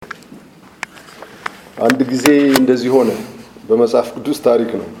አንድ ጊዜ እንደዚህ ሆነ በመጽሐፍ ቅዱስ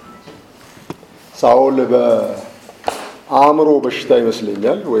ታሪክ ነው። ሳኦል በአእምሮ በሽታ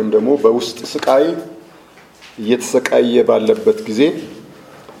ይመስለኛል ወይም ደግሞ በውስጥ ስቃይ እየተሰቃየ ባለበት ጊዜ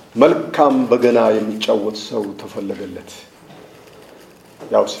መልካም በገና የሚጫወት ሰው ተፈለገለት።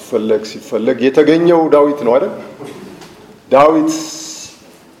 ያው ሲፈለግ የተገኘው ዳዊት ነው አይደል? ዳዊት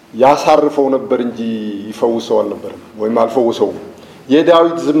ያሳርፈው ነበር እንጂ ይፈውሰው አልነበረም ወይም አልፈውሰውም።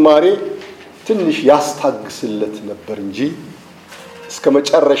 የዳዊት ዝማሬ ትንሽ ያስታግስለት ነበር እንጂ እስከ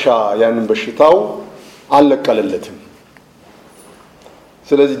መጨረሻ ያንን በሽታው አልለቀለለትም።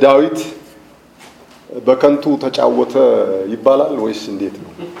 ስለዚህ ዳዊት በከንቱ ተጫወተ ይባላል ወይስ እንዴት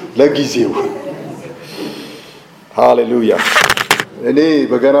ነው? ለጊዜው ሃሌሉያ። እኔ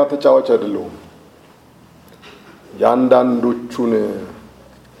በገና ተጫዋች አይደለሁም። ያንዳንዶቹን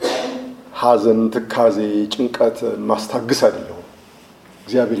ሐዘን፣ ትካዜ፣ ጭንቀት ማስታግስ አይደለሁም።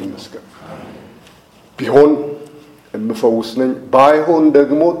 እግዚአብሔር ይመስገን። ቢሆን የምፈውስ ነኝ፣ ባይሆን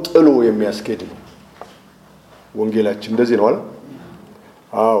ደግሞ ጥሎ የሚያስኬድ ነው። ወንጌላችን እንደዚህ ነው አይደል?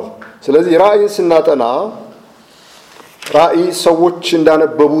 አዎ። ስለዚህ ራእይን ስናጠና ራእይ ሰዎች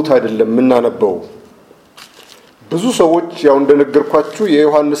እንዳነበቡት አይደለም የምናነበው። ብዙ ሰዎች ያው እንደነገርኳችሁ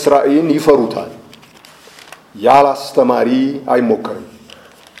የዮሐንስ ራእይን ይፈሩታል። ያለ አስተማሪ አይሞከርም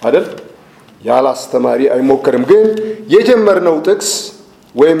አይደል? ያለ አስተማሪ አይሞከርም። ግን የጀመርነው ጥቅስ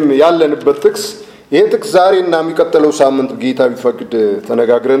ወይም ያለንበት ጥቅስ ይሄ ጥቅስ ዛሬና የሚቀጥለው ሳምንት ጌታ ቢፈቅድ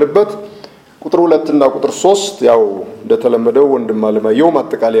ተነጋግረንበት ቁጥር 2 እና ቁጥር 3 ያው እንደተለመደው ወንድም አለማየሁ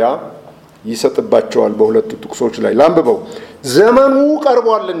ማጠቃለያ ይሰጥባቸዋል በሁለቱ ጥቅሶች ላይ ላንብበው። ዘመኑ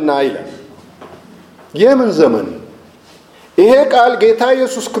ቀርቧልና ይላል። የምን ዘመን? ይሄ ቃል ጌታ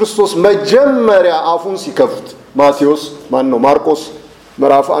ኢየሱስ ክርስቶስ መጀመሪያ አፉን ሲከፍት ማርቆስ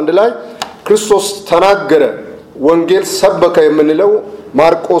ምዕራፍ 1 ላይ ክርስቶስ ተናገረ፣ ወንጌል ሰበከ የምንለው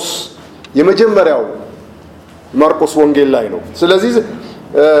ማርቆስ የመጀመሪያው ማርቆስ ወንጌል ላይ ነው። ስለዚህ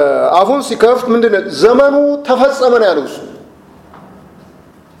አፉን ሲከፍት ምንድነው? ዘመኑ ተፈጸመ ነው ያለው እሱ።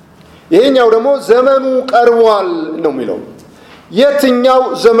 ይሄኛው ደግሞ ዘመኑ ቀርቧል ነው የሚለው። የትኛው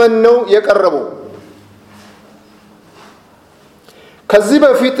ዘመን ነው የቀረበው? ከዚህ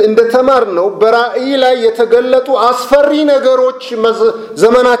በፊት እንደተማርነው በራእይ ላይ የተገለጡ አስፈሪ ነገሮች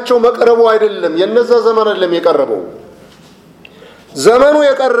ዘመናቸው መቅረቡ አይደለም። የነዛ ዘመን አይደለም የቀረበው። ዘመኑ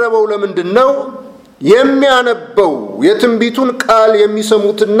የቀረበው ለምንድነው? የሚያነበው የትንቢቱን ቃል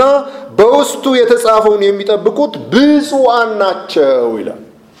የሚሰሙትና በውስጡ የተጻፈውን የሚጠብቁት ብፁዓን ናቸው ይላል።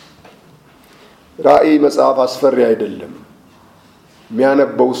 ራእይ መጽሐፍ አስፈሪ አይደለም።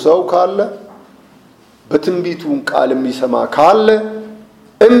 የሚያነበው ሰው ካለ፣ በትንቢቱን ቃል የሚሰማ ካለ፣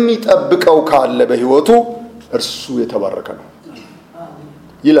 የሚጠብቀው ካለ በህይወቱ እርሱ የተባረከ ነው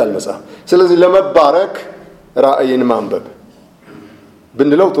ይላል መጽሐፍ። ስለዚህ ለመባረክ ራእይን ማንበብ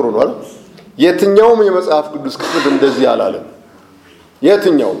ብንለው ጥሩ ነው አይደል? የትኛውም የመጽሐፍ ቅዱስ ክፍል እንደዚህ አላለም።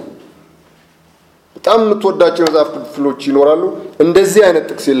 የትኛው በጣም የምትወዳቸው የመጽሐፍ ክፍሎች ይኖራሉ፣ እንደዚህ አይነት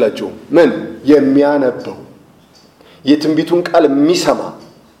ጥቅስ የላቸውም። ምን የሚያነበው የትንቢቱን ቃል የሚሰማ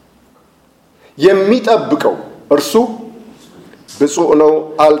የሚጠብቀው እርሱ ብፁዕ ነው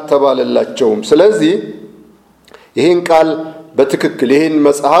አልተባለላቸውም። ስለዚህ ይህን ቃል በትክክል ይህን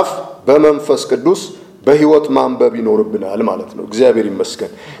መጽሐፍ በመንፈስ ቅዱስ በህይወት ማንበብ ይኖርብናል ማለት ነው። እግዚአብሔር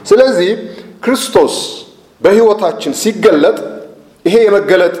ይመስገን። ስለዚህ ክርስቶስ በህይወታችን ሲገለጥ ይሄ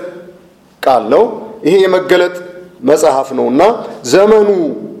የመገለጥ ቃል ነው። ይሄ የመገለጥ መጽሐፍ ነውና ዘመኑ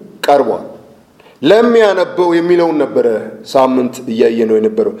ቀርቧል። ለሚያነበው የሚለውን ነበረ ሳምንት እያየነው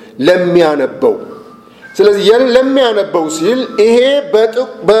የነበረው ለሚያነበው። ስለዚህ ለሚያነበው ሲል ይሄ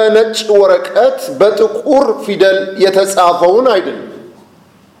በነጭ ወረቀት በጥቁር ፊደል የተጻፈውን አይደለም።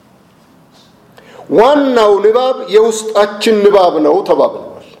 ዋናው ንባብ የውስጣችን ንባብ ነው ተባብሏል።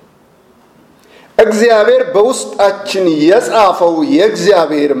 እግዚአብሔር በውስጣችን የጻፈው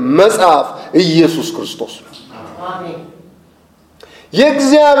የእግዚአብሔር መጽሐፍ ኢየሱስ ክርስቶስ ነው። አሜን።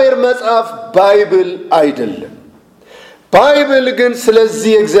 የእግዚአብሔር መጽሐፍ ባይብል አይደለም። ባይብል ግን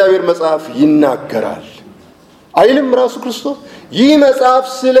ስለዚህ የእግዚአብሔር መጽሐፍ ይናገራል አይልም? ራሱ ክርስቶስ ይህ መጽሐፍ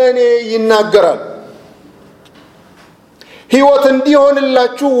ስለኔ ይናገራል። ህይወት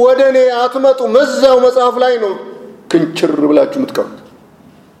እንዲሆንላችሁ ወደኔ አትመጡም። እዛው መጽሐፍ ላይ ነው ክንችር ብላችሁ የምትቀሩት።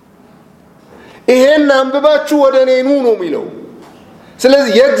 ይሄን አንብባችሁ ወደኔ ኑ ነው የሚለው።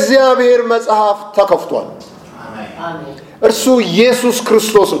 ስለዚህ የእግዚአብሔር መጽሐፍ ተከፍቷል። አሜን። እርሱ ኢየሱስ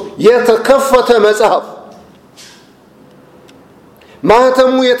ክርስቶስ ነው። የተከፈተ መጽሐፍ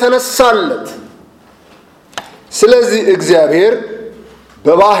ማህተሙ የተነሳለት። ስለዚህ እግዚአብሔር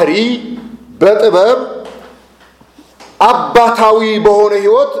በባህሪ በጥበብ አባታዊ በሆነ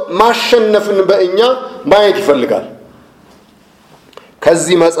ህይወት ማሸነፍን በእኛ ማየት ይፈልጋል።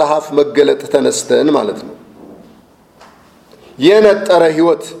 ከዚህ መጽሐፍ መገለጥ ተነስተን ማለት ነው የነጠረ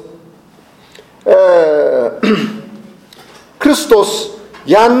ህይወት ክርስቶስ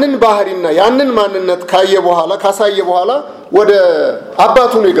ያንን ባህሪና ያንን ማንነት ካሳየ በኋላ ወደ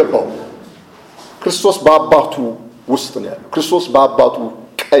አባቱ ነው የገባው። ክርስቶስ በአባቱ ውስጥ ነው ያለው። ክርስቶስ በአባቱ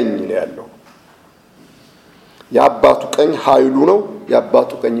ቀኝ ነው ያለው። የአባቱ ቀኝ ኃይሉ ነው፣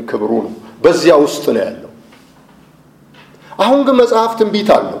 የአባቱ ቀኝ ክብሩ ነው። በዚያ ውስጥ ነው ያለው። አሁን ግን መጽሐፍ ትንቢት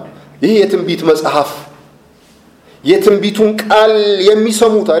አለው። ይህ የትንቢት መጽሐፍ የትንቢቱን ቃል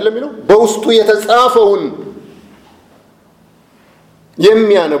የሚሰሙት አይደለም የሚለው በውስጡ የተጻፈውን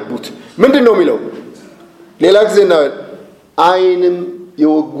የሚያነቡት ምንድነው የሚለው? ሌላ ጊዜና ዓይንም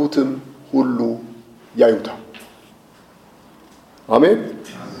የወጉትም ሁሉ ያዩታል። አሜን።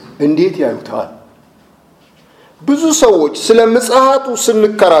 እንዴት ያዩታል? ብዙ ሰዎች ስለ ምጽአቱ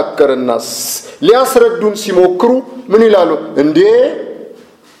ስንከራከርና ሊያስረዱን ሲሞክሩ ምን ይላሉ? እንዴ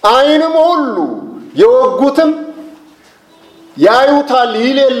ዓይንም ሁሉ የወጉትም ያዩታል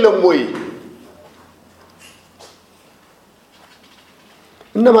ይል የለም ወይ?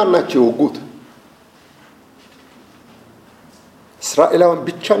 እነማን ናቸው የወጉት? እስራኤላውያን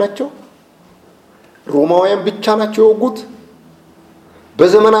ብቻ ናቸው? ሮማውያን ብቻ ናቸው የወጉት?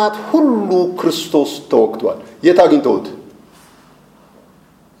 በዘመናት ሁሉ ክርስቶስ ተወግቷል። የት አግኝተውት?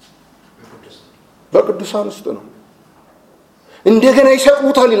 በቅዱሳን ውስጥ ነው። እንደገና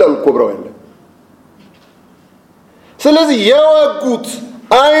ይሰቅሉታል ይላል እኮ ዕብራውያን ላይ። ስለዚህ የወጉት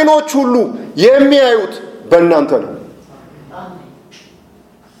ዓይኖች ሁሉ የሚያዩት በእናንተ ነው።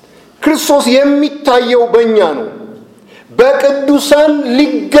 ክርስቶስ የሚታየው በእኛ ነው። በቅዱሳን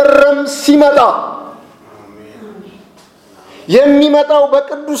ሊገረም ሲመጣ የሚመጣው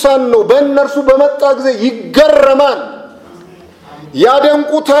በቅዱሳን ነው። በእነርሱ በመጣ ጊዜ ይገረማል፣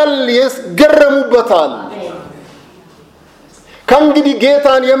 ያደንቁታል፣ ይገረሙበታል። ከእንግዲህ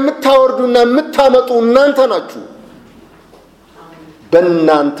ጌታን የምታወርዱና የምታመጡ እናንተ ናችሁ።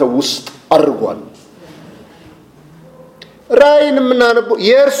 በእናንተ ውስጥ አድርጓል። ራእይን የምናነበው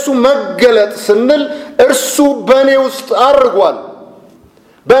የእርሱ መገለጥ ስንል እርሱ በእኔ ውስጥ አድርጓል፣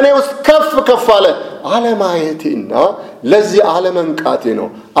 በእኔ ውስጥ ከፍ ከፍ አለ። አለማየቴና ለዚህ አለመንቃቴ ነው።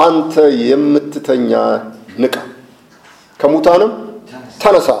 አንተ የምትተኛ ንቃ፣ ከሙታንም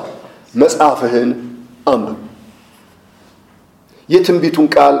ተነሳ፣ መጽሐፍህን አንብብ፣ የትንቢቱን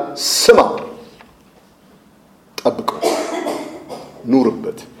ቃል ስማ፣ ጠብቀው፣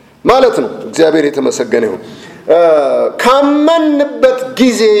 ኑርበት ማለት ነው። እግዚአብሔር የተመሰገነ ይሁን። ካመንበት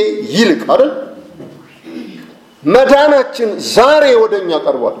ጊዜ ይልቅ አይደል መዳናችን ዛሬ ወደኛ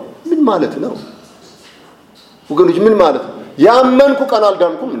ቀርቧል። ምን ማለት ነው ወገኖች? ምን ማለት ነው? ያመንኩ ቀን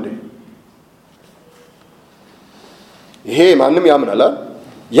አልዳንኩም እንዴ? ይሄ ማንም ያምናል።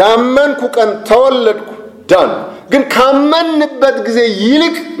 ያመንኩ ቀን ተወለድኩ ዳን። ግን ካመንበት ጊዜ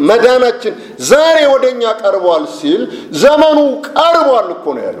ይልቅ መዳናችን ዛሬ ወደኛ ቀርቧል ሲል ዘመኑ ቀርቧል እኮ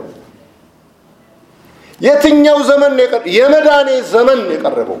ነው ያለው። የትኛው ዘመን ነው የቀረበው? የመዳኔ ዘመን ነው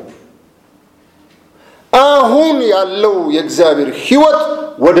የቀረበው። አሁን ያለው የእግዚአብሔር ሕይወት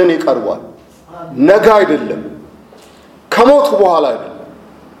ወደኔ ቀርቧል። ነገ አይደለም፣ ከሞት በኋላ አይደለም፣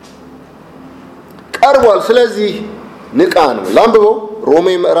 ቀርቧል። ስለዚህ ንቃ ነው። ላንብበው። ሮሜ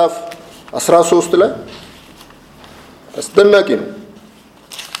ምዕራፍ 13 ላይ አስደናቂ ነው።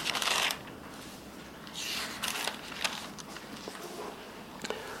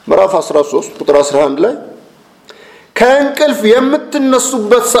 ምዕራፍ 13 ቁጥር 11 ላይ ከእንቅልፍ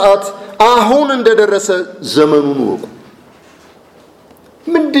የምትነሱበት ሰዓት አሁን እንደደረሰ ዘመኑን ወቁ።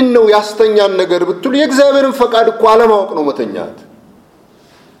 ምንድነው ያስተኛን ነገር ብትሉ የእግዚአብሔርን ፈቃድ እኮ አለማወቅ ነው መተኛት።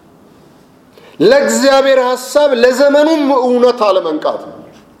 ለእግዚአብሔር ሐሳብ ለዘመኑም እውነት አለመንቃት ነው።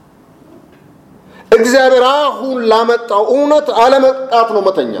 እግዚአብሔር አሁን ላመጣው እውነት አለመንቃት ነው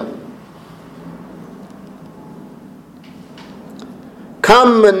መተኛት።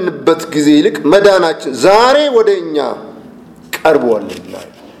 ካመንበት ጊዜ ይልቅ መዳናችን ዛሬ ወደኛ ቀርቧልና።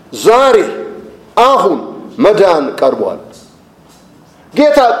 ዛሬ አሁን መዳን ቀርቧል።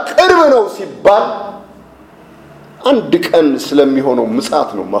 ጌታ ቅርብ ነው ሲባል አንድ ቀን ስለሚሆነው ምጽአት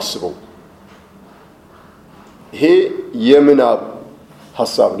ነው ማስበው። ይሄ የምናብ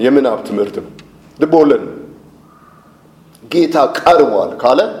ሐሳብ ነው፣ የምናብ ትምህርት ነው፣ ልብ ወለድ ነው። ጌታ ቀርቧል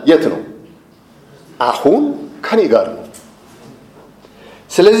ካለ የት ነው? አሁን ከኔ ጋር ነው።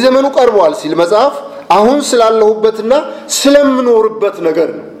 ስለዚህ ዘመኑ ቀርቧል ሲል መጽሐፍ አሁን ስላለሁበትና ስለምኖርበት ነገር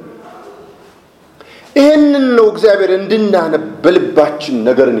ነው። ይሄንን ነው እግዚአብሔር እንድናነብ በልባችን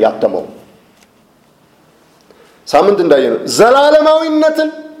ነገርን ያተመው። ሳምንት እንዳየነው ዘላለማዊነትን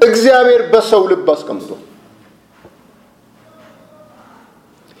እግዚአብሔር በሰው ልብ አስቀምጧል።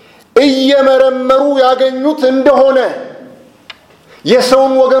 እየመረመሩ ያገኙት እንደሆነ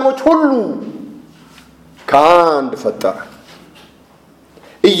የሰውን ወገኖች ሁሉ ከአንድ ፈጠረ።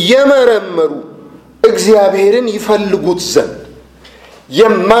 እየመረመሩ እግዚአብሔርን ይፈልጉት ዘንድ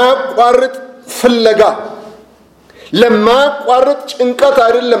የማያቋርጥ ፍለጋ፣ ለማያቋርጥ ጭንቀት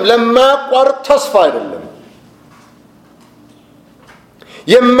አይደለም፣ ለማያቋርጥ ተስፋ አይደለም።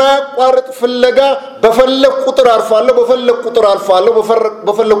 የማያቋርጥ ፍለጋ በፈለግ ቁጥር አርፋለሁ፣ በፈለግ ቁጥር አልፋለሁ፣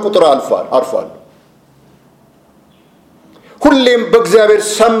 በፈለግ ቁጥር አርፋለሁ። ሁሌም በእግዚአብሔር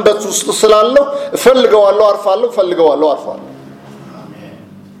ሰንበት ውስጥ ስላለሁ እፈልገዋለሁ፣ አርፋለሁ፣ እፈልገዋለሁ፣ አርፋለሁ።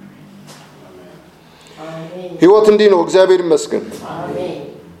 ሕይወት እንዲህ ነው። እግዚአብሔር ይመስገን።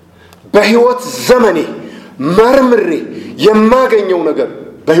 በሕይወት ዘመኔ መርምሬ የማገኘው ነገር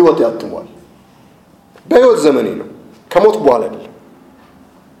በሕይወት ያትሟል። በሕይወት ዘመኔ ነው፣ ከሞት በኋላ አይደለም።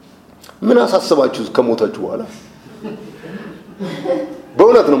 ምን አሳስባችሁ ከሞታችሁ በኋላ?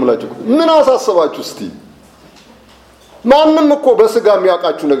 በእውነት ነው የምላችሁ። ምን አሳስባችሁ እስቲ? ማንም እኮ በስጋ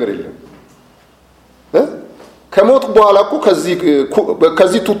የሚያውቃችሁ ነገር የለም። ከሞት በኋላ እኮ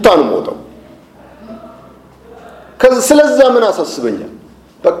ከዚህ ቱታ ነው የምወጣው። ስለዛ ምን አሳስበኛል?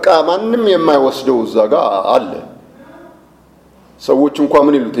 በቃ ማንም የማይወስደው እዛ ጋር አለ። ሰዎች እንኳን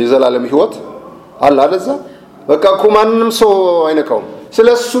ምን ይሉት የዘላለም ሕይወት አለ አለዛ። በቃ እኮ ማንም ሰው አይነካውም።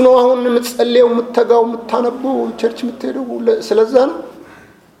 ስለሱ ነው አሁን የምትጸልየው፣ የምትተጋው፣ የምታነበው፣ ቸርች የምትሄደው ስለዛ ነው።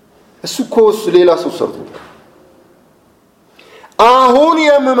 እሱ እኮ ሌላ ሰው ሰርቶ አሁን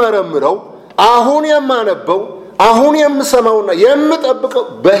የምመረምረው፣ አሁን የማነበው፣ አሁን የምሰማውና የምጠብቀው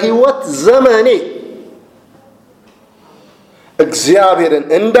በሕይወት ዘመኔ እግዚአብሔርን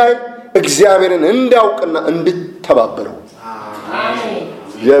እንዳይ፣ እግዚአብሔርን እንዳውቅና እንድተባበረው።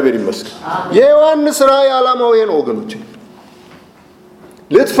 እግዚአብሔር ይመስገን። የዮሐንስ ራእይ ዓላማው ይሄ ነው ወገኖች።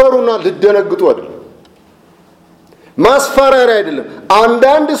 ልትፈሩና ልትደነግጡ አይደለም፣ ማስፈራሪያ አይደለም።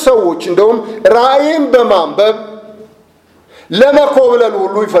 አንዳንድ ሰዎች እንደውም ራእይን በማንበብ ለመኮብለል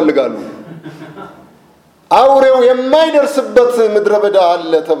ሁሉ ይፈልጋሉ። አውሬው የማይደርስበት ምድረ በዳ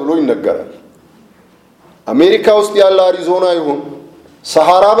አለ ተብሎ ይነገራል። አሜሪካ ውስጥ ያለ አሪዞና ይሁን፣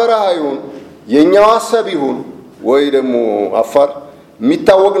 ሰሃራ በረሃ ይሁን፣ የኛው አሰብ ይሁን ወይ ደግሞ አፋር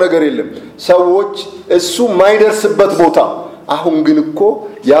የሚታወቅ ነገር የለም። ሰዎች እሱ የማይደርስበት ቦታ። አሁን ግን እኮ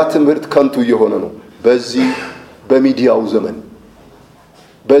ያ ትምህርት ከንቱ እየሆነ ነው። በዚህ በሚዲያው ዘመን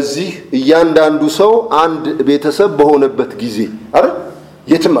በዚህ እያንዳንዱ ሰው አንድ ቤተሰብ በሆነበት ጊዜ አይደል?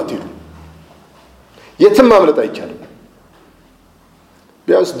 የትም አትሄዱ፣ የትም ማምለጥ አይቻልም።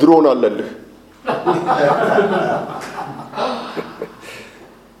 ቢያንስ ድሮን አለልህ።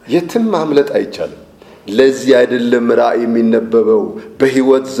 የትም ማምለጥ አይቻልም። ለዚህ አይደለም ራእይ የሚነበበው።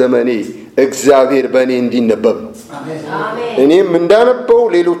 በሕይወት ዘመኔ እግዚአብሔር በእኔ እንዲነበብ ነው። እኔም እንዳነበው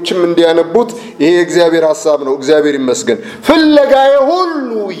ሌሎችም እንዲያነቡት ይሄ የእግዚአብሔር ሐሳብ ነው። እግዚአብሔር ይመስገን። ፍለጋዬ ሁሉ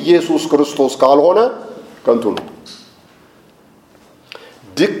ኢየሱስ ክርስቶስ ካልሆነ ከንቱ ነው።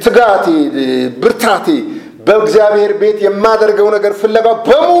 ትጋቴ፣ ብርታቴ፣ በእግዚአብሔር ቤት የማደርገው ነገር ፍለጋ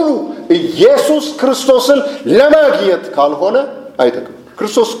በሙሉ ኢየሱስ ክርስቶስን ለማግኘት ካልሆነ አይጠቅም።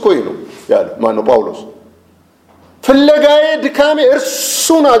 ክርስቶስ እኮ ነው ያለ ማነው? ጳውሎስ። ፍለጋዬ፣ ድካሜ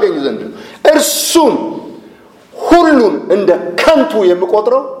እርሱን አገኝ ዘንድ ነው። እርሱን ሁሉን እንደ ከንቱ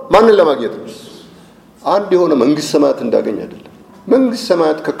የምቆጥረው ማንን ለማግኘት ነው? አንድ የሆነ መንግስት ሰማያት እንዳገኝ አይደለም። መንግስት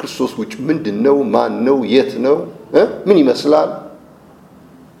ሰማያት ከክርስቶስ ውጭ ምንድን ነው? ማን ነው? የት ነው? ምን ይመስላል?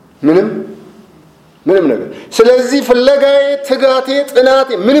 ምንም ነገር። ስለዚህ ፍለጋዬ፣ ትጋቴ፣ ጥናቴ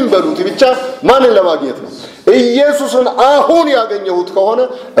ምንም በሉት ብቻ ማንን ለማግኘት ነው? ኢየሱስን አሁን ያገኘሁት ከሆነ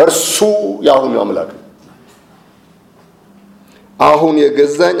እርሱ የአሁኑ አምላክ ነው። አሁን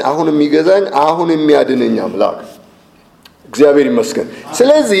የገዛኝ፣ አሁን የሚገዛኝ፣ አሁን የሚያድነኝ አምላክ እግዚአብሔር ይመስገን።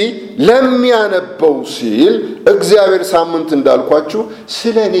 ስለዚህ ለሚያነበው ሲል እግዚአብሔር ሳምንት እንዳልኳችሁ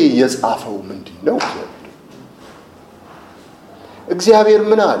ስለ እኔ የጻፈው ምንድን ነው? እግዚአብሔር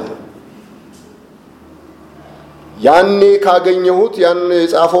ምን አለ? ያኔ ካገኘሁት ያን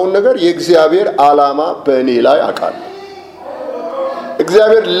የጻፈውን ነገር የእግዚአብሔር ዓላማ በእኔ ላይ አውቃለሁ።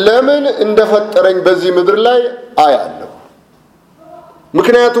 እግዚአብሔር ለምን እንደፈጠረኝ በዚህ ምድር ላይ አያለሁ።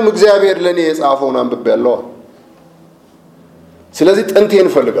 ምክንያቱም እግዚአብሔር ለእኔ የጻፈውን አንብቤያለሁ። ስለዚህ ጥንቴን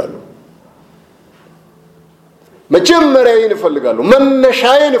እፈልጋለሁ፣ መጀመሪያዬን እፈልጋለሁ፣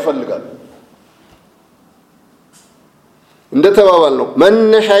 መነሻዬን እፈልጋለሁ። እንደተባባል ነው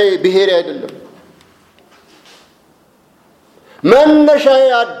መነሻዬ ብሔሬ አይደለም፣ መነሻዬ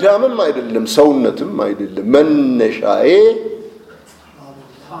አዳምም አይደለም፣ ሰውነትም አይደለም። መነሻዬ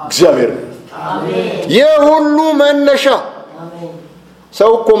እግዚአብሔር ነው። የሁሉ መነሻ።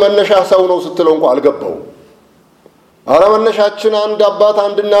 ሰው እኮ መነሻ ሰው ነው ስትለው እንኳን አልገባውም። አረ መነሻችን አንድ አባት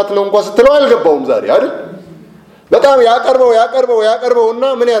አንድ እናት ነው እንኳን ስትለው አልገባውም ዛሬ አይደል? በጣም ያቀርበውና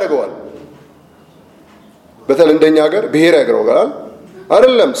ምን ያደርገዋል? በተለይ እንደኛ ሀገር ብሔር ያቀርበዋል።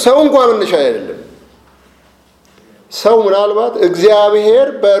 አይደለም ሰው እንኳን መነሻ አይደለም ሰው ምናልባት እግዚአብሔር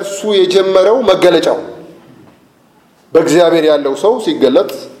በእርሱ የጀመረው መገለጫው በእግዚአብሔር ያለው ሰው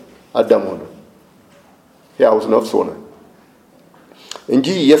ሲገለጥ አዳም ሆነ ያው ነፍስ ሆነ እንጂ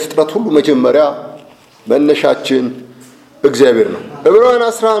የፍጥረት ሁሉ መጀመሪያ መነሻችን እግዚአብሔር ነው ዕብራውያን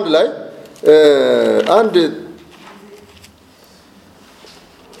 11 ላይ አንድ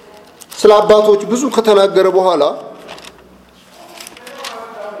ስለ አባቶች ብዙ ከተናገረ በኋላ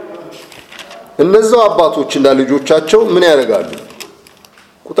እነዛው አባቶች እና ልጆቻቸው ምን ያደርጋሉ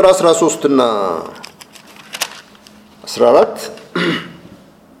ቁጥር 13 እና 14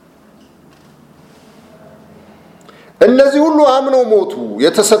 እነዚህ ሁሉ አምነው ሞቱ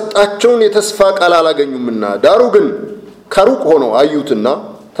የተሰጣቸውን የተስፋ ቃል አላገኙምና ዳሩ ግን ከሩቅ ሆነው አዩትና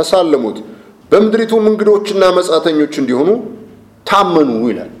ተሳለሙት በመድሪቱ እንግዶችና መጻተኞች እንዲሆኑ ታመኑ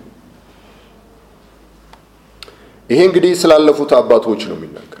ይላል ይሄ እንግዲህ ስላለፉት አባቶች ነው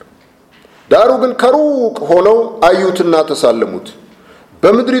የሚናገረው ዳሩ ግን ከሩቅ ሆነው አዩትና ተሳለሙት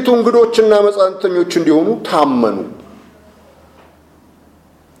በመድሪቱ እንግዶችና መጻተኞች እንዲሆኑ ታመኑ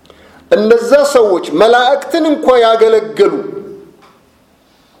እነዛ ሰዎች መላእክትን እንኳን ያገለገሉ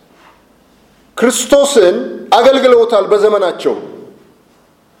ክርስቶስን አገልግለውታል በዘመናቸው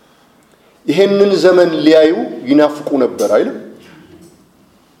ይሄንን ዘመን ሊያዩ ይናፍቁ ነበር አይደል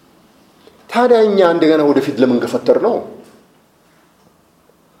ታዲያኛ እንደገና ወደፊት ለምን ገፈተር ነው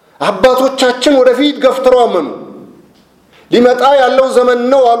አባቶቻችን ወደፊት ገፍተው አመኑ ሊመጣ ያለው ዘመን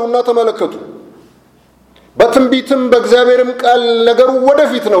ነው አሉና ተመለከቱ በትንቢትም በእግዚአብሔርም ቃል ነገሩ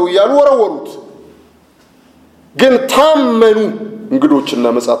ወደፊት ነው ይያሉ ወረወሩት ግን ታመኑ እንግዶችና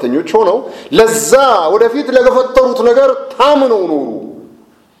መጻተኞች ሆነው ለዛ ወደፊት ለገፈተሩት ነገር ታምነው ኖሩ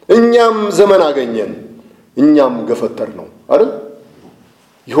እኛም ዘመን አገኘን እኛም ገፈተር ነው አይደል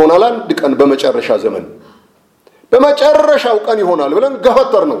ይሆናል አንድ ቀን በመጨረሻ ዘመን በመጨረሻው ቀን ይሆናል ብለን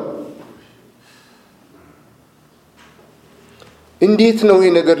ገፈተር ነው እንዴት ነው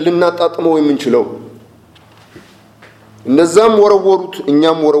ይሄ ነገር ልናጣጥመው የምንችለው እነዛም ወረወሩት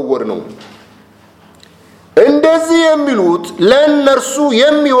እኛም ወረወር ነው እንደዚህ የሚሉት ለነርሱ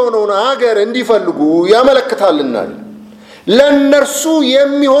የሚሆነውን ሀገር እንዲፈልጉ ያመለክታልና ለነርሱ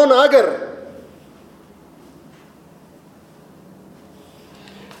የሚሆን ሀገር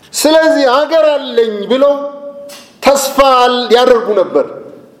ስለዚህ ሀገር አለኝ ብለው ተስፋ ያደርጉ ነበር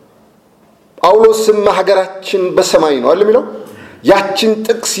ጳውሎስም ሀገራችን በሰማይ ነው አለ የሚለው ያችን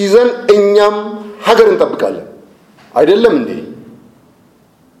ጥቅስ ይዘን እኛም ሀገር እንጠብቃለን አይደለም እንዴ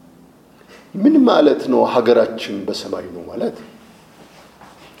ምን ማለት ነው ሀገራችን በሰማይ ነው ማለት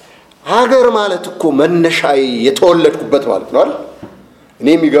ሀገር ማለት እኮ መነሻዬ የተወለድኩበት ማለት ነው አይደል እኔ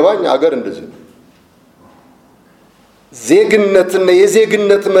የሚገባኝ ሀገር እንደዚህ ነው ዜግነትና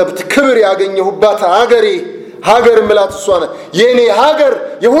የዜግነት መብት ክብር ያገኘሁባት ሀገሬ ሀገር ምላት እሷ ነው የኔ ሀገር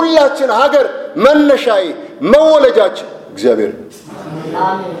የሁላችን ሀገር መነሻዬ መወለጃችን እግዚአብሔር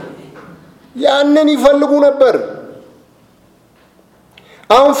አሜን ያንን ይፈልጉ ነበር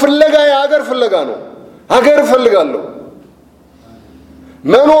አሁን ፍለጋ የሀገር ፍለጋ ነው ሀገር ፈልጋለሁ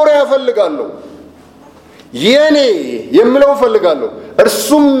መኖሪያ ፈልጋለሁ የኔ የምለው ፈልጋለሁ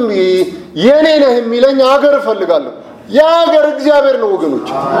እርሱም የኔ ነህ የሚለኝ ሀገር ፈልጋለሁ ያ ሀገር እግዚአብሔር ነው ወገኖች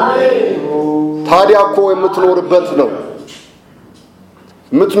ታዲያ እኮ የምትኖርበት ነው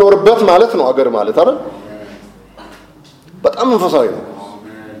የምትኖርበት ማለት ነው ሀገር ማለት አይደል በጣም መንፈሳዊ ነው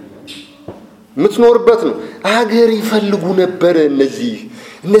የምትኖርበት ነው ሀገር ይፈልጉ ነበር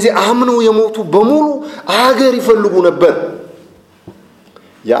እነዚህ አምነው የሞቱ በሙሉ ሀገር ይፈልጉ ነበር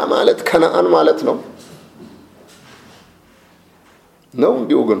ያ ማለት ከነዓን ማለት ነው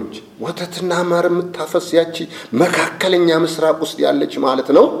እንዴ ወገኖች ወተትና ማር የምታፈስ ያቺ መካከለኛ ምስራቅ ውስጥ ያለች ማለት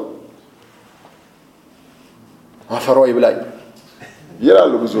ነው አፈሯ ይብላኝ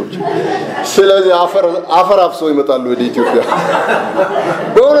ይላሉ ብዙዎች ስለዚህ አፈር አፍሰው ይመጣሉ ወደ ኢትዮጵያ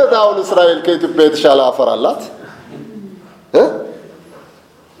በእውነት አሁን እስራኤል ከኢትዮጵያ የተሻለ አፈር አላት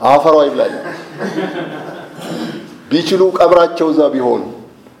አፈሯ ይብላኝ ቢችሉ ቀብራቸው እዛ ቢሆን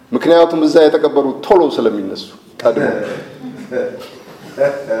ምክንያቱም እዛ የተቀበሩ ቶሎ ስለሚነሱ ቀድሞ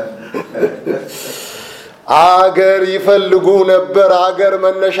አገር ይፈልጉ ነበር አገር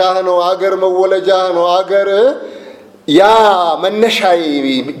መነሻህ ነው አገር መወለጃህ ነው አገር ያ መነሻዬ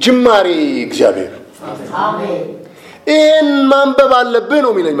ጅማሬ እግዚአብሔር አሜን ይሄን ማንበብ አለብህ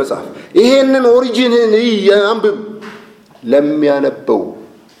ነው የሚለኝ መጽሐፍ ይሄንን ኦሪጂንን ያንብብ ለሚያነበው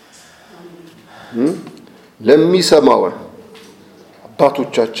ለሚሰማው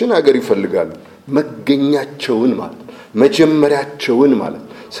አባቶቻችን አገር ይፈልጋሉ መገኛቸውን ማለት መጀመሪያቸውን ማለት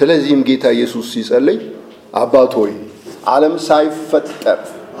ስለዚህም ጌታ ኢየሱስ ሲጸልይ አባት ሆይ ዓለም ሳይፈጠር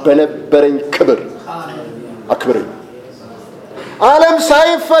በነበረኝ ክብር አክብረኝ ዓለም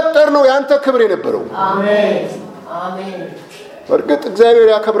ሳይፈጠር ነው ያንተ ክብር የነበረው። አሜን አሜን። እርግጥ እግዚአብሔር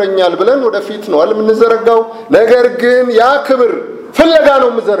ያከብረኛል ብለን ወደፊት ነው ዓለም እንዘረጋው። ነገር ግን ያ ክብር ፍለጋ ነው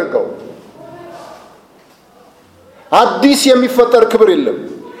የምዘረጋው። አዲስ የሚፈጠር ክብር የለም።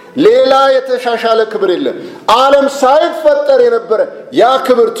 ሌላ የተሻሻለ ክብር የለም። ዓለም ሳይፈጠር የነበረ ያ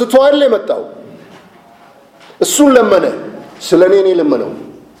ክብር ትቷል የመጣው። እሱን ለመነ። ስለኔ ነው ለመነው።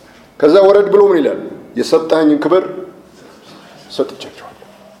 ከዛ ወረድ ብሎ ምን ይላል? የሰጣኝን ክብር ሰጥቻቸዋለሁ።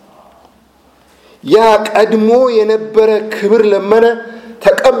 ያ ቀድሞ የነበረ ክብር ለመነ፣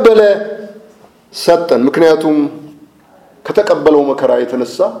 ተቀበለ፣ ሰጠን። ምክንያቱም ከተቀበለው መከራ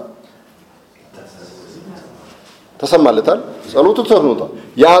የተነሳ ተሰማለታል። ጸሎቱ ተሰምቷል።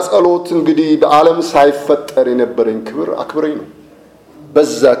 ያ ጸሎት እንግዲህ በዓለም ሳይፈጠር የነበረኝ ክብር አክብረኝ ነው።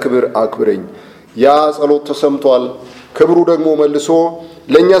 በዛ ክብር አክብረኝ። ያ ጸሎት ተሰምቷል። ክብሩ ደግሞ መልሶ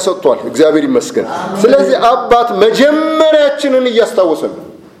ለኛ ሰጥቷል። እግዚአብሔር ይመስገን። ስለዚህ አባት መጀመሪያችንን እያስታወሰን፣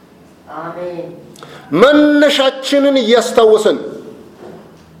 አሜን፣ መነሻችንን እያስታወሰን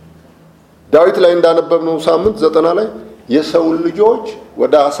ዳዊት ላይ እንዳነበብነው ሳምንት 90 ላይ የሰውን ልጆች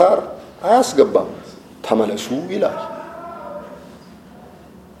ወደ አሳር አያስገባም ተመለሱ ይላል።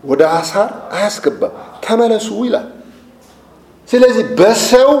 ወደ አሳር አያስገባም ተመለሱ ይላል። ስለዚህ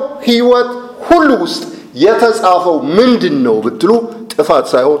በሰው ሕይወት ሁሉ ውስጥ የተጻፈው ምንድነው ብትሉ ጥፋት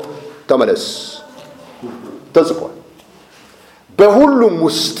ሳይሆን ተመለስ ተጽፏል። በሁሉም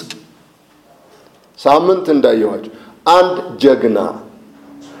ውስጥ ሳምንት እንዳየኋቸው አንድ ጀግና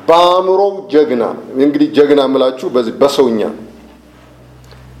በአእምሮው ጀግና፣ እንግዲህ ጀግና ምላችሁ በዚህ በሰውኛ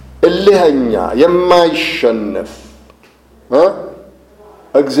እልህኛ የማይሸነፍ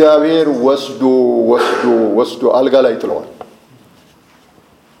እግዚአብሔር ወስዶ አልጋ ላይ ጥለዋል።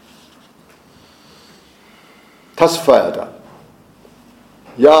 ተስፋ ያጣል።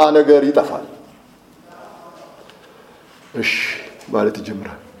 ያ ነገር ይጠፋል። እሺ ማለት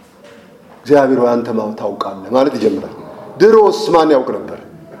ይጀምራል። እግዚአብሔር ወይ አንተ ማን ታውቃለህ ማለት ይጀምራል። ድሮስ ማን ያውቅ ነበር?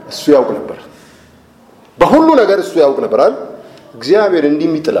 እሱ ያውቅ ነበር። በሁሉ ነገር እሱ ያውቅ ነበር አይደል? እግዚአብሔር እንዲህ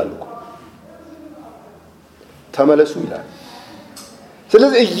ይጥላል እኮ ተመለሱ ይላል።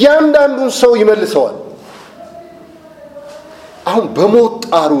 ስለዚህ እያንዳንዱን ሰው ይመልሰዋል። አሁን በሞት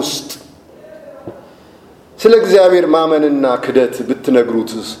ጣር ውስጥ ስለ እግዚአብሔር ማመንና ክደት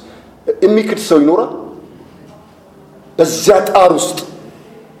ብትነግሩትስ የሚክድ ሰው ይኖራል? በዚያ ጣር ውስጥ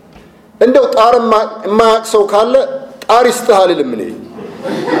እንደው ጣር የማያውቅ ሰው ካለ ጣር ይስጥሃል ልም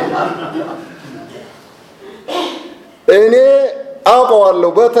እኔ አውቀዋለሁ።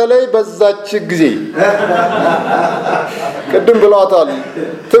 በተለይ በዛች ጊዜ ቅድም ብሏታል፣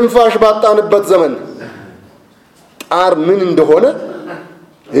 ትንፋሽ ባጣንበት ዘመን ጣር ምን እንደሆነ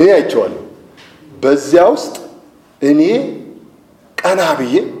እኔ አይቼዋለሁ። በዚያ ውስጥ እኔ ቀና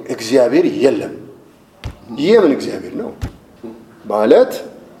ብዬ እግዚአብሔር የለም፣ ይሄ ምን እግዚአብሔር ነው ማለት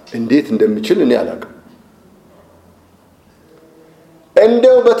እንዴት እንደምችል እኔ አላውቅም።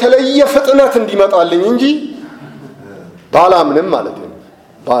 እንደው በተለየ ፍጥነት እንዲመጣልኝ እንጂ ባላምንም ማለት ነው።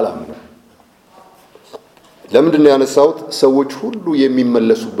 ባላምንም ለምንድን ነው ያነሳሁት? ሰዎች ሁሉ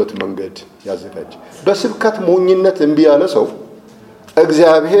የሚመለሱበት መንገድ ያዘጋጅ። በስብከት ሞኝነት እምቢ ያለ ሰው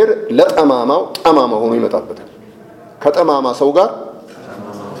እግዚአብሔር ለጠማማው ጠማማ ሆኖ ይመጣበታል። ከጠማማ ሰው ጋር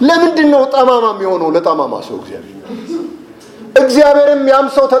ለምንድን ነው ጠማማ የሚሆነው? ለጠማማ ሰው እግዚአብሔርም ያም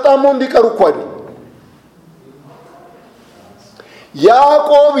ሰው ተጣሞ እንዲቀሩ እኮ አይደለም።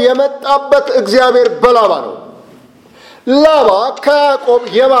 ያዕቆብ የመጣበት እግዚአብሔር በላባ ነው። ላባ ከያዕቆብ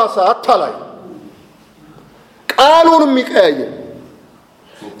የባሰ አታላይ፣ ቃሉንም ይቀያየር።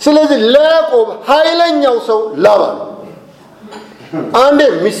 ስለዚህ ለያዕቆብ ኃይለኛው ሰው ላባ ነው። አንዴ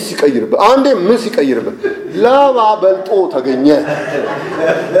ሚስ ሲቀይርበት፣ አንዴ ምን ሲቀይርበት ላባ በልጦ ተገኘ።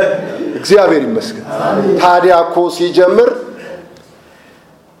 እግዚአብሔር ይመስገን። ታዲያ እኮ ሲጀምር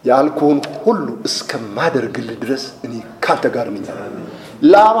ያልኩህን ሁሉ እስከማደርግልህ ድረስ እኔ ካንተ ጋር ነኝ።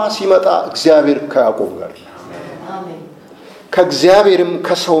 ላባ ሲመጣ እግዚአብሔር ከያዕቆብ ጋር፣ ከእግዚአብሔርም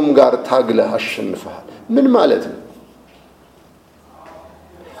ከሰውም ጋር ታግለህ አሸንፈሃል። ምን ማለት ነው?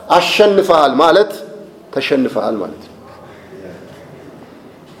 አሸንፈሃል ማለት ተሸንፈሃል ማለት ነው።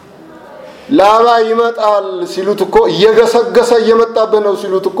 ላባ ይመጣል ሲሉት እኮ እየገሰገሰ እየመጣብህ ነው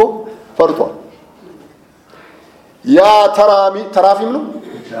ሲሉት እኮ ፈርቷል። ያ ተራፊም ነው።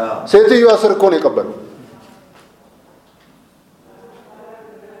 ሴትዮዋ ስር እኮ ነው የቀበለው።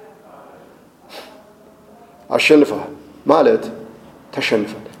 አሸንፈሃል ማለት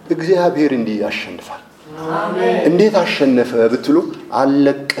ተሸንፈሃል። እግዚአብሔር እንዲህ ያሸንፋል። እንዴት አሸነፈ ብትሉ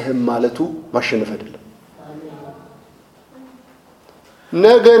አልለቅህም ማለቱ ማሸነፍ አይደለም።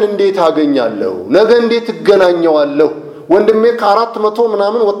 ነገን እንዴት አገኛለሁ? ነገ እንዴት እገናኘዋለሁ? ወንድሜ ከ400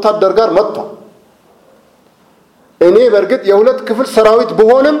 ምናምን ወታደር ጋር መጥቷል። እኔ በርግጥ የሁለት ክፍል ሰራዊት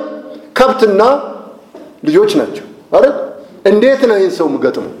በሆንም ከብትና ልጆች ናቸው አይደል? እንዴት ነው ይሄን ሰው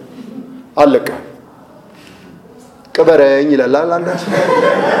ምገጥመው? አለቀ ቅበረኝ ይላል አንዳንድ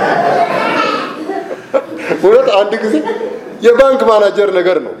ወለት አንድ ጊዜ የባንክ ማናጀር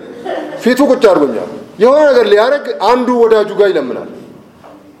ነገር ነው ፊቱ ቁጭ አድርጎኛል። የሆነ ነገር ሊያረግ አንዱ ወዳጁ ጋር ይለምናል።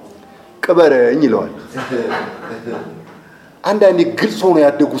 ቅበረኝ ይለዋል። አንዳንዴ ግልጽ ሆኖ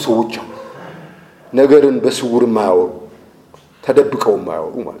ያደጉ ሰዎች ነገርን በስውር ማያወሩ ተደብቀው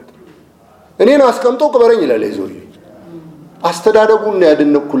ማያወሩ ማለት ነው። እኔን አስቀምጦ ቅበረኝ ይላል። ይዞይ አስተዳደጉን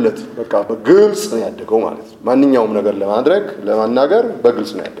ያደነኩለት በቃ በግልጽ ነው ያደገው ማለት ነው። ማንኛውም ነገር ለማናገር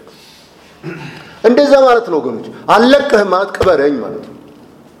በግልጽ ነው ያደገው። እንደዛ ማለት ነው ወገኖች። አለቀህ ማለት ቅበረኝ ማለት ነው።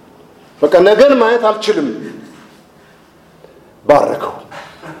 በቃ ነገን ማየት አልችልም። ባረከው።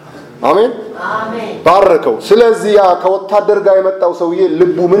 አሜን አሜን ባረከው። ስለዚህ ያ ከወታደር ጋር የመጣው ሰውዬ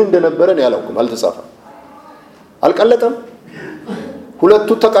ልቡ ምን እንደነበረ ነው ያላውቅም። አልተጻፈም፣ አልቀለጠም። ሁለቱ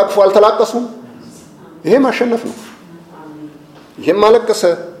ተቃቅፎ አልተላቀሱም። ይሄ ማሸነፍ ነው። ይሄም አለቀሰ፣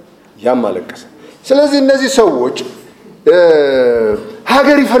 ያም አለቀሰ። ስለዚህ እነዚህ ሰዎች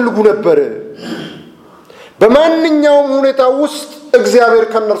ሀገር ይፈልጉ ነበር። በማንኛውም ሁኔታ ውስጥ እግዚአብሔር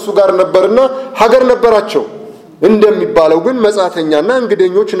ከነርሱ ጋር ነበርና ሀገር ነበራቸው። እንደሚባለው ግን መጻተኛና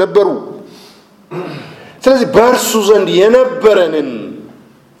እንግደኞች ነበሩ። ስለዚህ በእርሱ ዘንድ የነበረንን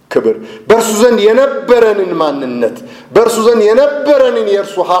ክብር፣ በእርሱ ዘንድ የነበረንን ማንነት፣ በእርሱ ዘንድ የነበረንን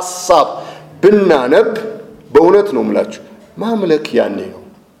የእርሱ ሐሳብ ብናነብ በእውነት ነው የምላችሁ ማምለክ ያኔ ነው።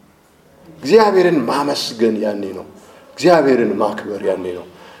 እግዚአብሔርን ማመስገን ያኔ ነው። እግዚአብሔርን ማክበር ያኔ ነው።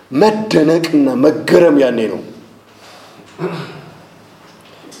 መደነቅና መገረም ያኔ ነው።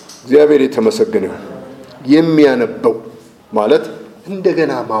 እግዚአብሔር የተመሰገነ ይሁን። የሚያነበው ማለት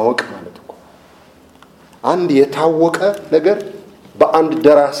እንደገና ማወቅ ማለት እኮ አንድ የታወቀ ነገር በአንድ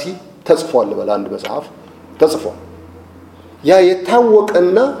ደራሲ ተጽፏል። በአንድ መጽሐፍ ተጽፏል። ያ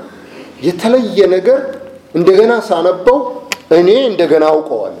የታወቀና የተለየ ነገር እንደገና ሳነበው እኔ እንደገና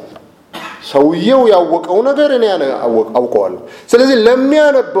አውቀዋለሁ። ሰውየው ያወቀው ነገር እኔ አውቀዋለሁ። ስለዚህ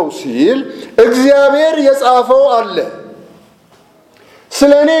ለሚያነበው ሲል እግዚአብሔር የጻፈው አለ፣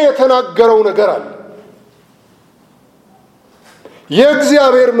 ስለኔ የተናገረው ነገር አለ።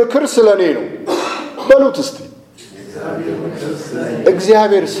 የእግዚአብሔር ምክር ስለኔ ነው በሉት እስቲ።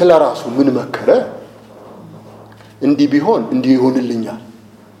 እግዚአብሔር ስለራሱ ምን መከረ? እንዲህ ቢሆን እንዲህ ይሆንልኛል፣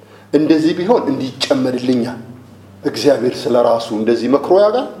 እንደዚህ ቢሆን እንዲህ ይጨመርልኛል። እግዚአብሔር ስለራሱ እንደዚህ መክሮ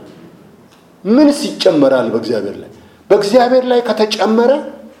ያውቃል? ምንስ ይጨመራል በእግዚአብሔር ላይ? በእግዚአብሔር ላይ ከተጨመረ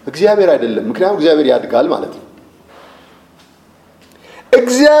እግዚአብሔር አይደለም። ምክንያቱም እግዚአብሔር ያድጋል ማለት ነው።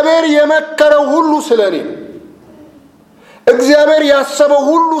 እግዚአብሔር የመከረው ሁሉ ስለኔ ነው። እግዚአብሔር ያሰበው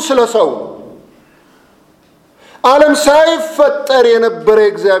ሁሉ ስለ ሰው ነው። ዓለም ሳይፈጠር የነበረ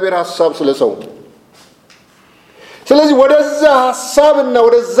የእግዚአብሔር ሐሳብ ስለ ሰው ነው። ስለዚህ ወደዛ ሐሳብና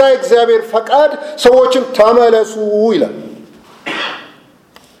ወደዛ የእግዚአብሔር ፈቃድ ሰዎችን ተመለሱ ይላል።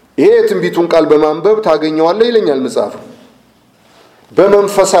 ይሄ የትንቢቱን ቃል በማንበብ ታገኘዋለህ ይለኛል መጽሐፉ።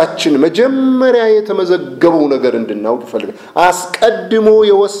 በመንፈሳችን መጀመሪያ የተመዘገበው ነገር እንድናውቅ ይፈልጋል። አስቀድሞ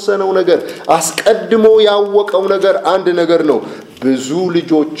የወሰነው ነገር፣ አስቀድሞ ያወቀው ነገር አንድ ነገር ነው። ብዙ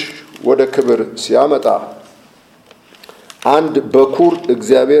ልጆች ወደ ክብር ሲያመጣ አንድ በኩር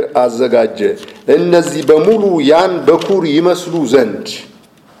እግዚአብሔር አዘጋጀ፣ እነዚህ በሙሉ ያን በኩር ይመስሉ ዘንድ።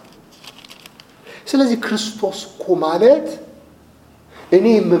 ስለዚህ ክርስቶስ እኮ ማለት እኔ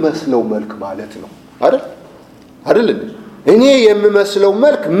የምመስለው መልክ ማለት ነው አይደል? እኔ የምመስለው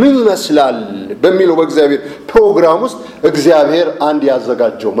መልክ ምን ይመስላል በሚለው በእግዚአብሔር ፕሮግራም ውስጥ እግዚአብሔር አንድ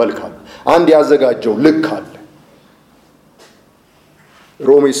ያዘጋጀው መልክ አለ፣ አንድ ያዘጋጀው ልክ አለ።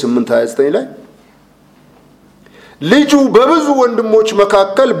 ሮሜ 8:29 ላይ ልጁ በብዙ ወንድሞች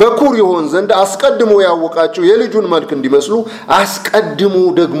መካከል በኩር ይሆን ዘንድ አስቀድሞ ያወቃቸው የልጁን መልክ እንዲመስሉ አስቀድሞ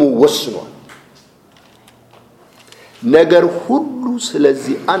ደግሞ ወስኗል። ነገር ሁሉ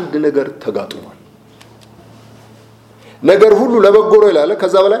ስለዚህ አንድ ነገር ተጋጥሟል። ነገር ሁሉ ለበጎ ነው ይላል።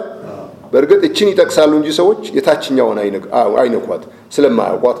 ከዛ በላይ በእርግጥ እቺን ይጠቅሳሉ እንጂ ሰዎች የታችኛውን አይነኳት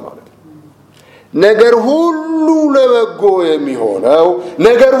ስለማያውቋት ማለት ነው። ነገር ሁሉ ለበጎ የሚሆነው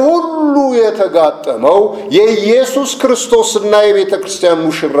ነገር ሁሉ የተጋጠመው የኢየሱስ ክርስቶስና የቤተ ክርስቲያን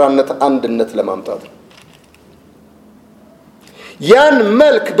ሙሽራነት አንድነት ለማምጣት ነው። ያን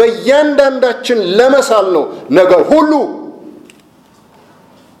መልክ በእያንዳንዳችን ለመሳል ነው ነገር ሁሉ።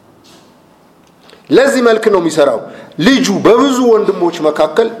 ለዚህ መልክ ነው የሚሰራው። ልጁ በብዙ ወንድሞች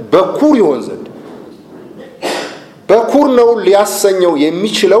መካከል በኩር ይሆን ዘንድ። በኩር ነው ሊያሰኘው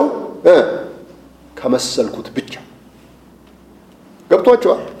የሚችለው ከመሰልኩት ብቻ።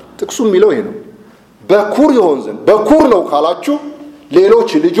 ገብቷችኋል? ጥቅሱ የሚለው ይሄ ነው። በኩር ይሆን ዘንድ። በኩር ነው ካላችሁ ሌሎች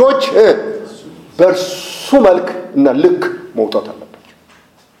ልጆች በእርሱ መልክ እና ልክ መውጣት አለባቸው።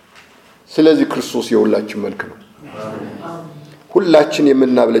 ስለዚህ ክርስቶስ የሁላችን መልክ ነው። ሁላችን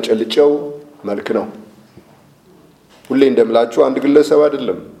የምናብለጨልጨው መልክ ነው። ሁሌ እንደምላችሁ አንድ ግለሰብ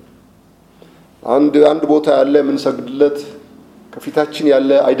አይደለም። አንድ ቦታ ያለ ምን ሰግድለት ከፊታችን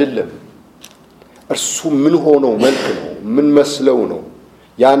ያለ አይደለም። እርሱ ምን ሆነው መልክ ነው፣ ምን መስለው ነው።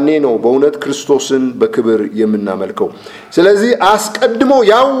 ያኔ ነው በእውነት ክርስቶስን በክብር የምናመልከው። ስለዚህ አስቀድሞ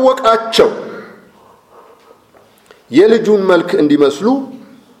ያወቃቸው የልጁን መልክ እንዲመስሉ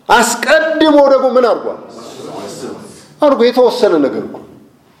አስቀድሞ ደግሞ ምን አድርጎ የተወሰነ ነገር እኮ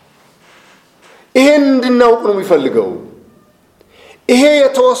ይሄን እንድናውቅ ነው የሚፈልገው። ይሄ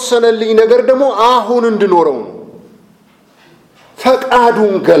የተወሰነልኝ ነገር ደግሞ አሁን እንድኖረው ነው።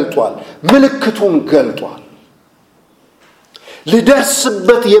 ፈቃዱን ገልጧል፣ ምልክቱን ገልጧል።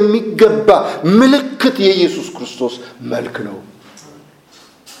 ሊደርስበት የሚገባ ምልክት የኢየሱስ ክርስቶስ መልክ ነው።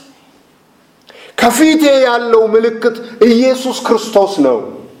 ከፊቴ ያለው ምልክት ኢየሱስ ክርስቶስ ነው።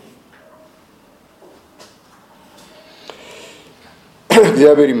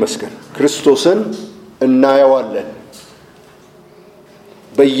 እግዚአብሔር ይመስገን። ክርስቶስን እናየዋለን።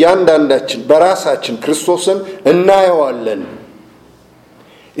 በእያንዳንዳችን በራሳችን ክርስቶስን እናየዋለን።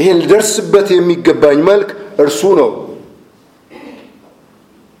 ይሄ ሊደርስበት የሚገባኝ መልክ እርሱ ነው።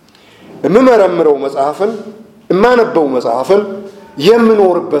 የምመረምረው መጽሐፍን የማነበው መጽሐፍን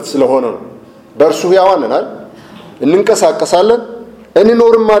የምኖርበት ስለሆነ ነው። በእርሱ ሕያዋን ነን፣ እንንቀሳቀሳለን፣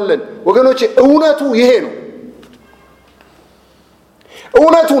 እንኖርማለን። ወገኖቼ እውነቱ ይሄ ነው።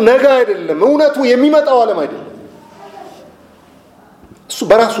 እውነቱ ነገ አይደለም። እውነቱ የሚመጣው ዓለም አይደለም። እሱ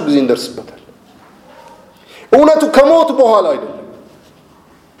በራሱ ጊዜ እንደርስበታል። እውነቱ ከሞት በኋላ አይደለም።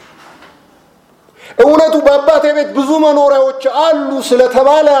 እውነቱ በአባቴ ቤት ብዙ መኖሪያዎች አሉ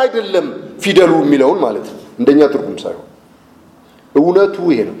ስለተባለ አይደለም። ፊደሉ የሚለውን ማለት ነው፣ እንደኛ ትርጉም ሳይሆን እውነቱ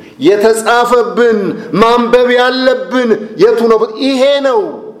ይሄ ነው። የተጻፈብን ማንበብ ያለብን የቱ ነው? ይሄ ነው።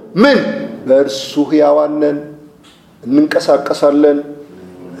 ምን? በእርሱ ሕያዋን ነን፣ እንንቀሳቀሳለን፣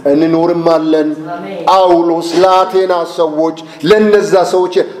 እንኖርማለን። ጳውሎስ ለአቴና ሰዎች ለነዛ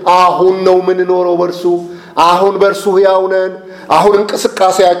ሰዎች አሁን ነው የምንኖረው በእርሱ፣ አሁን በእርሱ ሕያው ነን፣ አሁን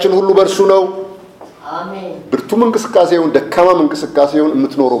እንቅስቃሴያችን ሁሉ በእርሱ ነው። ብርቱም እንቅስቃሴውን ደካማም እንቅስቃሴውን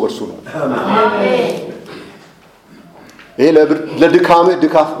የምትኖረው በእርሱ ነው። ይሄ ለድካምህ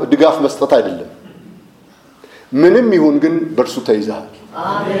ድጋፍ መስጠት አይደለም። ምንም ይሁን ግን በእርሱ ተይዘሃል።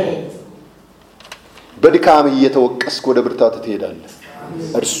 በድካምህ እየተወቀስክ ወደ ብርታት ትሄዳለህ።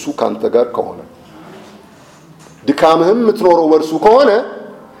 እርሱ ካንተ ጋር ከሆነ ድካምህም የምትኖረው በእርሱ ከሆነ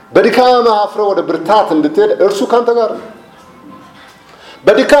በድካምህ አፍረህ ወደ ብርታት እንድትሄድ እርሱ ካንተ ጋር ነው።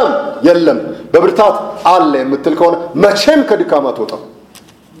 በድካም የለም በብርታት አለ የምትል ከሆነ መቼም ከድካም አትወጣም።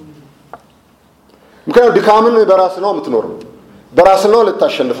 ምክንያቱም ድካምን በራስ ነው የምትኖረው፣ በራስ ነው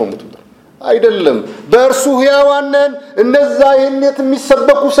ልታሸንፈው የምትወጣው አይደለም። በእርሱ ሕያዋን ነን። እነዛ ይህነት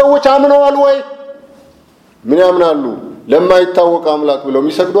የሚሰበኩ ሰዎች አምነዋል ወይ? ምን ያምናሉ? ለማይታወቅ አምላክ ብለው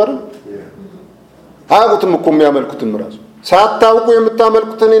የሚሰግዱ አይደል? አያውቁትም እኮ የሚያመልኩትም ራሱ ሳታውቁ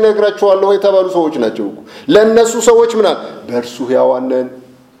የምታመልኩትን እነግራችኋለሁ የተባሉ ሰዎች ናቸው እኮ። ለነሱ ሰዎች ምናል በእርሱ ሕያዋን ነን፣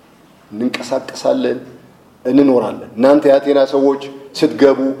 እንንቀሳቀሳለን፣ እንኖራለን። እናንተ የአቴና ሰዎች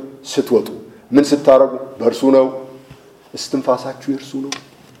ስትገቡ ስትወጡ ምን ስታረጉ? በእርሱ ነው። እስትንፋሳችሁ የእርሱ ነው፣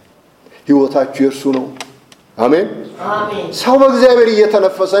 ሕይወታችሁ የእርሱ ነው። አሜን። ሰው በእግዚአብሔር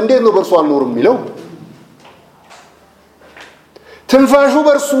እየተነፈሰ እንዴት ነው በእርሱ አልኖርም የሚለው? ትንፋሹ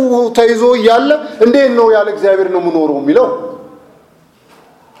በእርሱ ተይዞ እያለ እንዴት ነው ያለ እግዚአብሔር ነው የምኖረው የሚለው?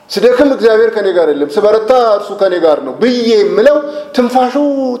 ስደክም እግዚአብሔር ከኔ ጋር የለም፣ ስበረታ እርሱ ከኔ ጋር ነው ብዬ የምለው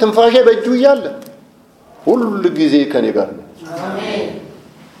ትንፋሼ በእጁ እያለ ሁሉ ጊዜ ከኔ ጋር ነው።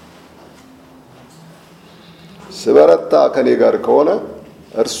 ስበረታ ከኔ ጋር ከሆነ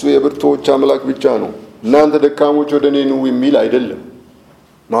እርሱ የብርቶች አምላክ ብቻ ነው። እናንተ ደካሞች ወደ እኔ ኑ የሚል አይደለም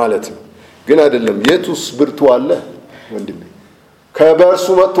ማለት ነው። ግን አይደለም የቱስ ብርቱ አለ ወንድሜ? ከበርሱ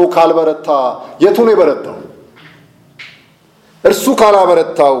መጥቶ ካልበረታ የቱ ነው የበረታው? እርሱ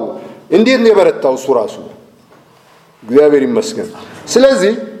ካላበረታው እንዴት ነው የበረታው? እሱ ራሱ እግዚአብሔር ይመስገን።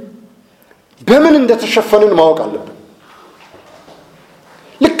 ስለዚህ በምን እንደተሸፈንን ማወቅ አለብን።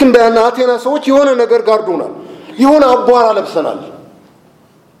 ልክ እንደ አቴና ሰዎች የሆነ ነገር ጋርዶናል፣ የሆነ አቧራ ለብሰናል።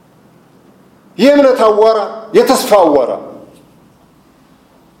 የእምነት አቧራ፣ የተስፋ አቧራ፣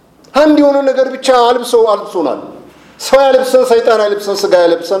 አንድ የሆነ ነገር ብቻ አልብሶናል። ሰው ያለብሰን፣ ሰይጣን ያለብሰን፣ ስጋ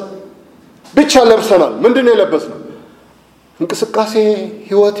ያለብሰን ብቻ ለብሰናል። ምንድን ነው የለበስነው? እንቅስቃሴ፣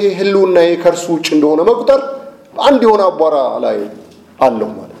 ህይወቴ፣ ህልውናዬ ከእርሱ ውጭ እንደሆነ መቁጠር አንድ የሆነ አቧራ ላይ አለው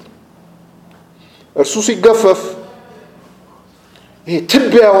ማለት ነው። እርሱ ሲገፈፍ፣ ይሄ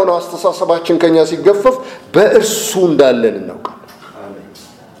ትቢያ የሆነው አስተሳሰባችን ከኛ ሲገፈፍ በእርሱ እንዳለን እናውቃለን።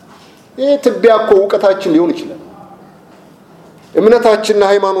 ይሄ ትቢያ እኮ እውቀታችን ሊሆን ይችላል፣ እምነታችንና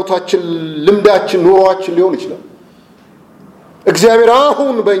ሃይማኖታችን ልምዳችን ኑሮአችን ሊሆን ይችላል። እግዚአብሔር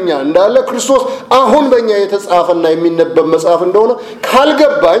አሁን በእኛ እንዳለ ክርስቶስ አሁን በእኛ የተጻፈና የሚነበብ መጽሐፍ እንደሆነ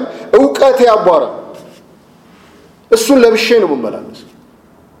ካልገባኝ ዕውቀቴ ያቧራ እሱን ለብሼ ነው መመላለስ።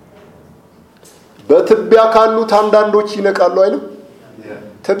 በትቢያ ካሉት አንዳንዶች ይነቃሉ አይደል?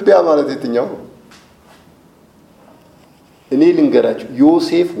 ትቢያ ማለት የትኛው? እኔ ልንገራችሁ፣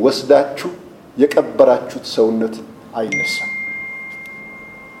 ዮሴፍ ወስዳችሁ የቀበራችሁት ሰውነት አይነሳም።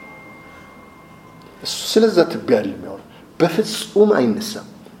 እሱ ስለዛ ትቢያ የሚያወራ በፍጹም አይነሳም።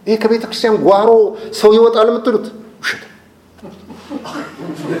 ይሄ ከቤተ ክርስቲያን ጓሮ ሰው ይወጣል የምትሉት ውሸት።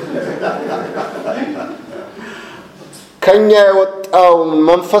 ከኛ የወጣው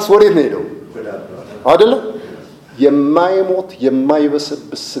መንፈስ ወዴት ነው ሄደው? አይደለ? የማይሞት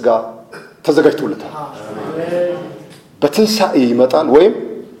የማይበሰብስ ሥጋ ተዘጋጅቶለታል። በትንሣኤ ይመጣል ወይም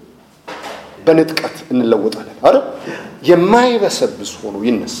በንጥቀት እንለወጣለን አይደል? የማይበሰብስ ሆኖ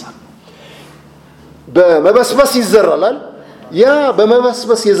ይነሳል። በመበስበስ ይዘራል። ያ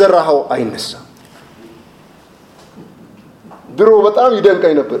በመበስበስ የዘራኸው አይነሳም። ድሮ በጣም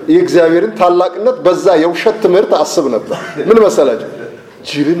ይደንቀኝ ነበር የእግዚአብሔርን ታላቅነት በዛ የውሸት ትምህርት አስብ ነበር። ምን መሰላችሁ?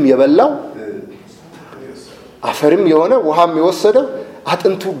 ጅብም የበላው አፈርም የሆነ ውሃም የወሰደው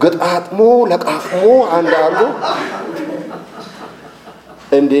አጥንቱ ገጣጥሞ ለቃፍሞ አንድ አርጎ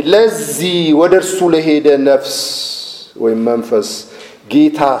እንዴ ለዚህ ወደ እርሱ ለሄደ ነፍስ ወይም መንፈስ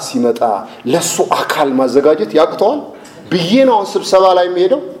ጌታ ሲመጣ ለሱ አካል ማዘጋጀት ያቅተዋል ብዬ ነው ስብሰባ ላይ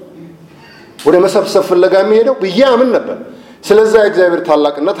የሚሄደው፣ ወደ መሰብሰብ ፍለጋ የሚሄደው ብዬ አምን ነበር። ስለዛ የእግዚአብሔር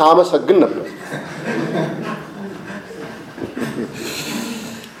ታላቅነት አመሰግን ነበር።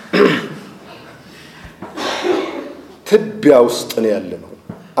 ትቢያ ውስጥ ነው ያለነው።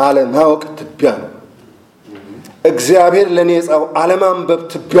 አለማወቅ ትቢያ ነው። እግዚአብሔር ለኔ የጻፈው አለማንበብ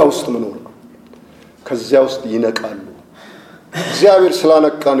ትቢያ ውስጥ መኖር ነው። ከዚያ ውስጥ ይነቃሉ። እግዚአብሔር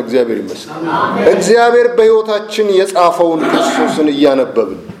ስላነቃን እግዚአብሔር ይመስገን። እግዚአብሔር በሕይወታችን የጻፈውን ክርስቶስን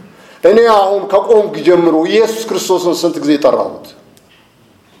እያነበብን እኔ አሁን ከቆምኩ ጀምሮ ኢየሱስ ክርስቶስን ስንት ጊዜ ጠራሁት?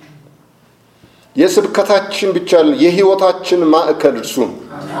 የስብከታችን ብቻ የሕይወታችን ማዕከል እርሱ ነው።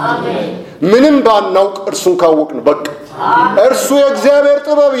 ምንም ባናውቅ እርሱን ካወቅን በቃ እርሱ የእግዚአብሔር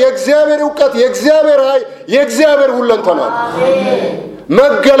ጥበብ፣ የእግዚአብሔር ዕውቀት፣ የእግዚአብሔር ኃይል፣ የእግዚአብሔር ሁለንተና ነው።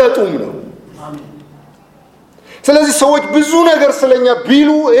 መገለጡም ነው። ስለዚህ ሰዎች ብዙ ነገር ስለኛ ቢሉ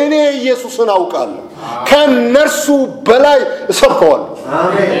እኔ ኢየሱስን አውቃለሁ፣ ከነርሱ በላይ እሰብከዋለሁ።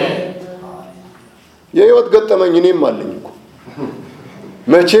 የሕይወት ገጠመኝ እኔም አለኝ እኮ።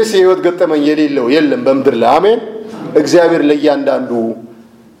 መቼስ የሕይወት ገጠመኝ የሌለው የለም በምድር ላይ። አሜን። እግዚአብሔር ለእያንዳንዱ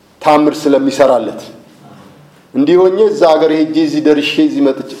ታምር ስለሚሰራለት እንዲህ ሆኜ እዛ ሀገር ሄጄ እዚህ ደርሼ እዚህ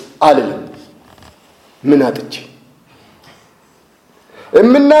መጥቼ አልልም። ምን አጥቼ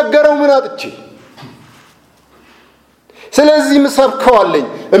የምናገረው ምን አጥቼ? ስለዚህ ምሰብከው አለኝ።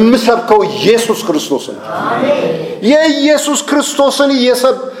 የምሰብከው ኢየሱስ ክርስቶስን የኢየሱስ ክርስቶስን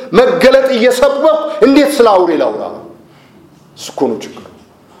መገለጥ እየሰበኩ እንዴት ስለ አውሬ ላውራ? እሱ ነው ችግሩ።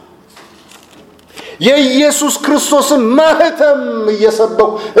 የኢየሱስ ክርስቶስን ማህተም እየሰበኩ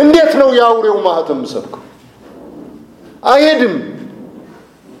እንዴት ነው የአውሬው ማህተም የምሰብከው? አይሄድም።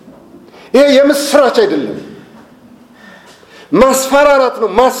 ይሄ የምስራች አይደለም፣ ማስፈራራት ነው፣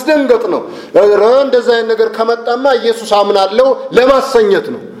 ማስደንገጥ ነው። እንደዛ አይነት ነገር ከመጣማ ኢየሱስ አምናለሁ ለማሰኘት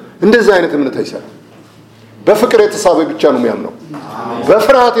ነው። እንደዛ አይነት እምነት አይሰራም። በፍቅር የተሳበ ብቻ ነው የሚያምነው።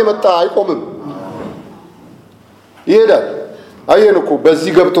 በፍርሃት የመጣ አይቆምም፣ ይሄዳል። አየን እኮ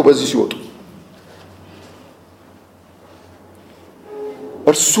በዚህ ገብቶ በዚህ ሲወጡ።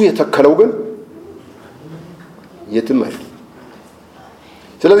 እርሱ የተከለው ግን የትም አይደለም።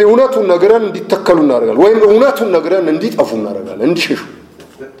 ስለዚህ እውነቱን ነግረን እንዲተከሉ እናደርጋለን፣ ወይም እውነቱን ነግረን እንዲጠፉ እናደርጋለን፣ እንዲሸሹ።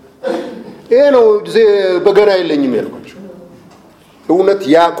 ይሄ ነው በገና የለኝም ያልኳቸው። እውነት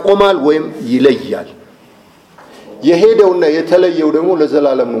ያቆማል ወይም ይለያል። የሄደውና የተለየው ደግሞ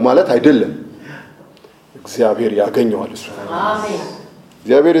ለዘላለም ነው ማለት አይደለም። እግዚአብሔር ያገኘዋል እሱ። አሜን።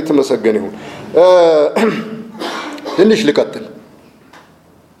 እግዚአብሔር የተመሰገነ ይሁን። ትንሽ ልቀጥል።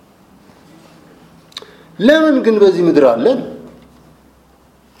 ለምን ግን በዚህ ምድር አለን?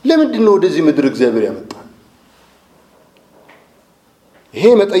 ለምንድን ነው ወደዚህ ምድር እግዚአብሔር ያመጣን? ይሄ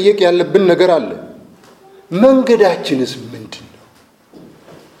መጠየቅ ያለብን ነገር አለ። መንገዳችንስ ምንድን ነው?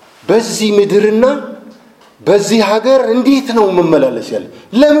 በዚህ ምድርና በዚህ ሀገር እንዴት ነው መመላለስ ያለ?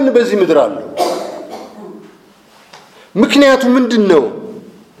 ለምን በዚህ ምድር አለው? ምክንያቱ ምንድን ነው?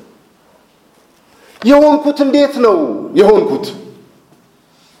 የሆንኩት እንዴት ነው የሆንኩት?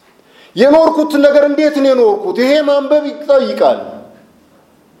 የኖርኩት ነገር እንዴት ነው የኖርኩት? ይሄ ማንበብ ይጠይቃል።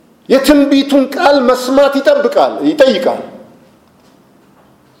 የትንቢቱን ቃል መስማት ይጠይቃል።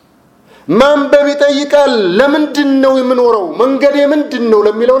 ማንበብ ይጠይቃል። ለምንድነው የምኖረው? መንገዴ ምንድነው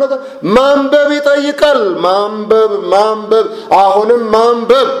ለሚለው ነገር ማንበብ ይጠይቃል። ማንበብ አሁንም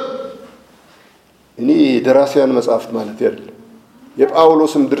ማንበብ። እኔ ደራሲያን መጽሐፍት ማለት አይደለም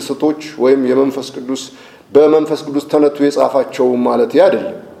የጳውሎስም ድርሰቶች ወይም የመንፈስ ቅዱስ በመንፈስ ቅዱስ ተነቱ የጻፋቸው ማለት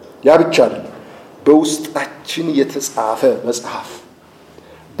አይደለም። ያ ብቻ አይደለም። በውስጣችን የተጻፈ መጽሐፍ፣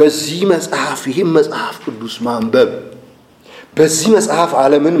 በዚህ መጽሐፍ ይሄ መጽሐፍ ቅዱስ ማንበብ፣ በዚህ መጽሐፍ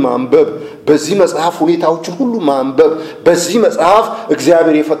ዓለምን ማንበብ፣ በዚህ መጽሐፍ ሁኔታዎችን ሁሉ ማንበብ፣ በዚህ መጽሐፍ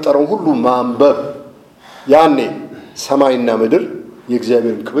እግዚአብሔር የፈጠረውን ሁሉ ማንበብ። ያኔ ሰማይና ምድር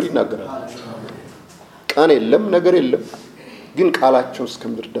የእግዚአብሔርን ክብር ይናገራሉ። ቀን የለም ነገር የለም፣ ግን ቃላቸው እስከ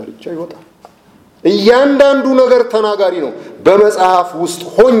ምድር ዳርቻ ይወጣል። እያንዳንዱ ነገር ተናጋሪ ነው። በመጽሐፍ ውስጥ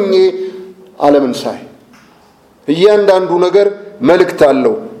ሆኜ ዓለምን ሳይ እያንዳንዱ ነገር መልእክት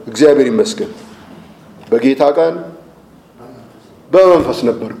አለው። እግዚአብሔር ይመስገን። በጌታ ቀን በመንፈስ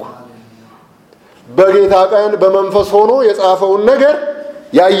ነበርኩ። በጌታ ቀን በመንፈስ ሆኖ የጻፈውን ነገር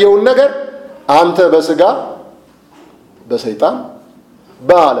ያየውን ነገር አንተ በስጋ በሰይጣን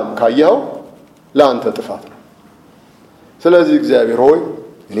በዓለም ካየኸው ለአንተ ጥፋት ነው። ስለዚህ እግዚአብሔር ሆይ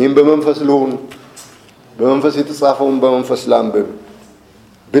እኔም በመንፈስ ልሁን፣ በመንፈስ የተጻፈውን በመንፈስ ላንብብ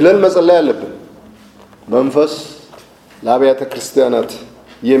ብለን መጸለይ አለብን። መንፈስ ለአብያተ ክርስቲያናት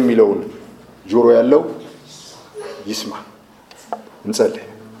የሚለውን ጆሮ ያለው ይስማ። እንጸልይ።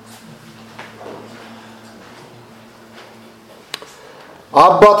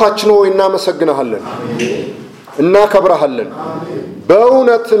 አባታችን ሆይ እናመሰግንሃለን፣ እናከብረሃለን፣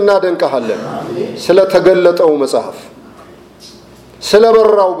 በእውነት እናደንቀሃለን ስለተገለጠው መጽሐፍ፣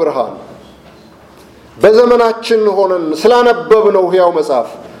 ስለበራው ብርሃን፣ በዘመናችን ሆነን ስላነበብነው ሕያው መጽሐፍ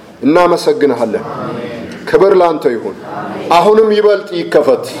እናመሰግንሃለን። ክብር ላንተ ይሁን። አሁንም ይበልጥ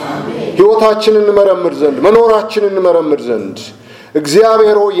ይከፈት። ሕይወታችንን እንመረምር ዘንድ፣ መኖራችንን እንመረምር ዘንድ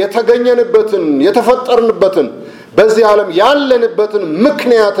እግዚአብሔር ሆይ የተገኘንበትን የተፈጠርንበትን በዚህ ዓለም ያለንበትን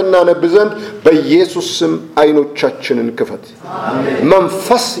ምክንያት እናነብ ዘንድ በኢየሱስ ስም አይኖቻችንን ክፈት።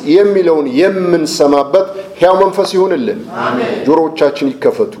 መንፈስ የሚለውን የምንሰማበት ሕያው መንፈስ ይሁንልን። ጆሮዎቻችን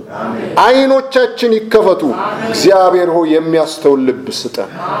ይከፈቱ፣ አይኖቻችን ይከፈቱ። እግዚአብሔር ሆይ የሚያስተውል ልብ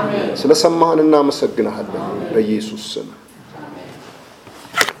ስጠን። ስለሰማህን እናመሰግንሃለን በኢየሱስ ስም።